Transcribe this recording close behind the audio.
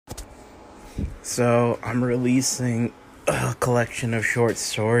So I'm releasing a collection of short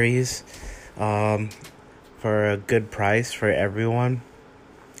stories um, for a good price for everyone.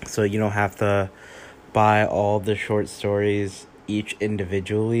 So you don't have to buy all the short stories each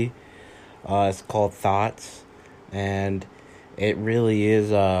individually. It's called Thoughts, and it really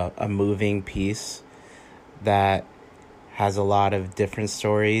is a moving piece that has a lot of different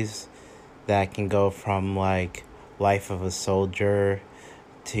stories that can go from like life of a soldier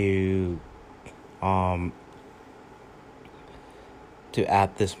to um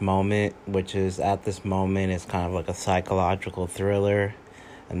At This Moment, which is At This Moment is kind of like a psychological thriller,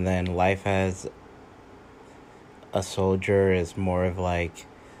 and then Life as a Soldier is more of like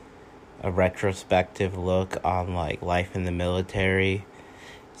a retrospective look on like life in the military.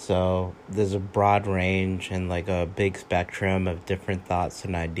 So there's a broad range and like a big spectrum of different thoughts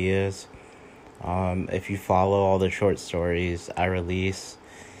and ideas. If you follow all the short stories I release,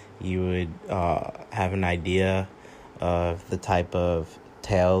 you would have an idea of the type of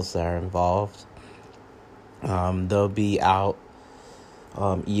tales that are involved. They'll be out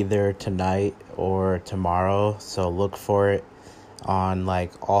either tonight or tomorrow, so look for it on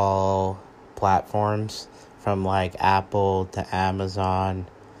like all platforms, from like Apple to Amazon,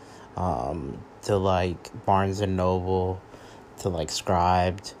 to like Barnes and Noble, to like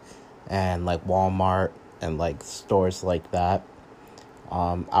Scribed and like Walmart and like stores like that.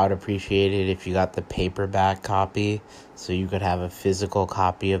 I would appreciate it if you got the paperback copy so you could have a physical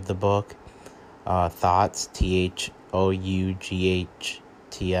copy of the book. Thoughts, Thoughts,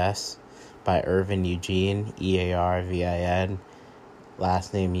 by Irvin Eugene, Earvin,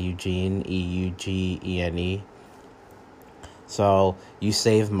 last name Eugene, Eugene. So you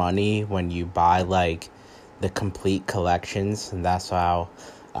save money when you buy like the complete collections, and that's how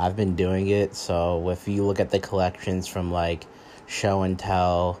I've been doing it. So if you look at the collections from like Show and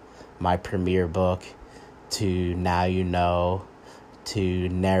Tell, my premiere book, to Now You Know, to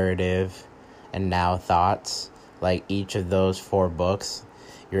Narrative, and now Thoughts, like each of those 4 books,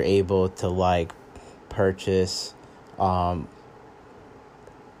 you're able to like purchase a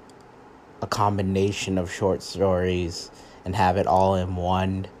combination of short stories and have it all in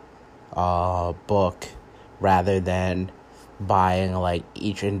one book, rather than buying like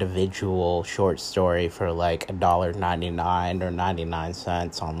each individual short story for like $1.99 or 99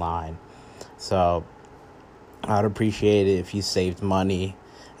 cents online. So I'd appreciate it if you saved money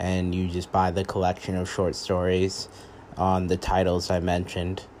and you just buy the collection of short stories on the titles I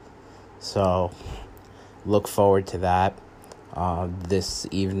mentioned. So look forward to that this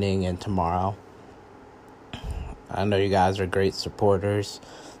evening and tomorrow. I know you guys are great supporters,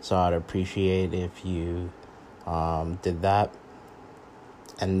 so I'd appreciate if you did that.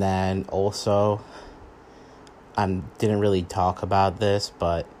 And then also, I didn't really talk about this,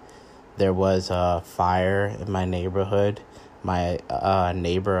 but there was a fire in my neighborhood. My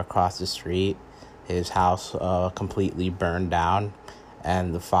neighbor across the street, his house completely burned down,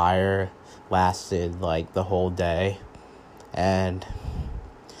 and the fire lasted like the whole day. And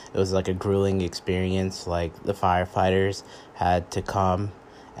it was like a grueling experience. Like the firefighters had to come,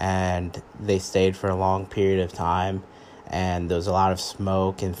 and they stayed for a long period of time, and there was a lot of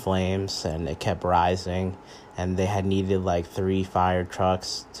smoke and flames, and it kept rising, and they had needed like 3 fire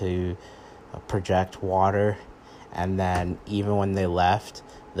trucks to project water. And then even when they left,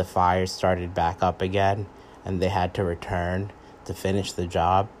 the fire started back up again, and they had to return to finish the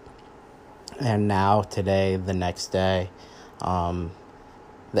job. And now today, the next day,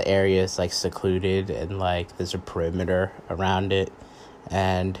 the area is like secluded, and like there's a perimeter around it.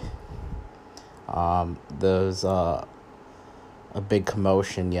 And there was a big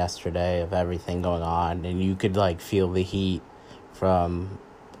commotion yesterday of everything going on, and you could like feel the heat from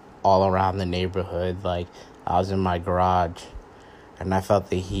all around the neighborhood. Like I was in my garage, and I felt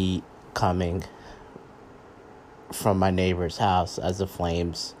the heat coming from my neighbor's house as the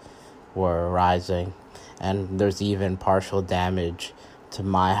flames were rising. And there's even partial damage to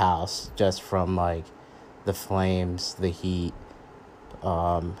my house just from like the flames, the heat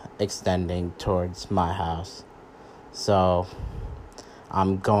extending towards my house. So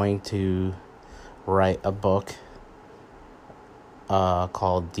I'm going to write a book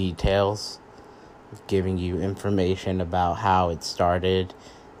called Details, giving you information about how it started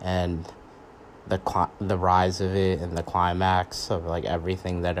and the rise of it and the climax of like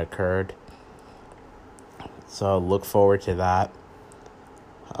everything that occurred. So look forward to that.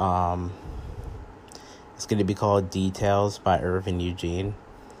 It's going to be called Details by Irvin Eugene.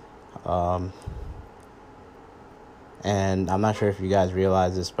 And I'm not sure if you guys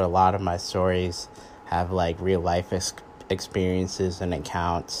realize this, but a lot of my stories have like real life experiences and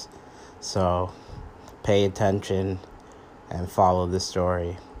accounts. So pay attention and follow the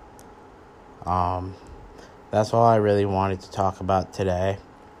story. That's all I really wanted to talk about today.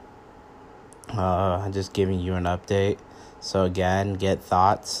 Just giving you an update. So again, get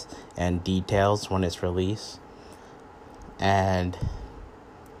thoughts and details when it's released. And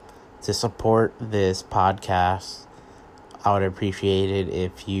to support this podcast, I would appreciate it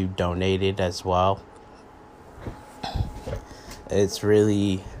if you donated as well. It's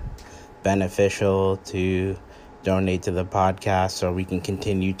really beneficial to donate to the podcast so we can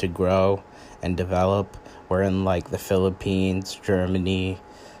continue to grow and develop. We're in like the Philippines, Germany,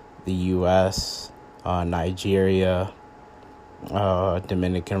 the US, Nigeria,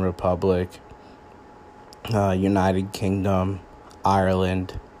 Dominican Republic, United Kingdom,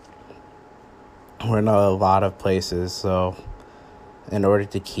 Ireland. We're in a lot of places, so in order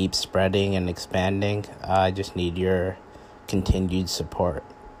to keep spreading and expanding, I just need your continued support.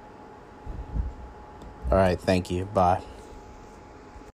 All right, thank you. Bye.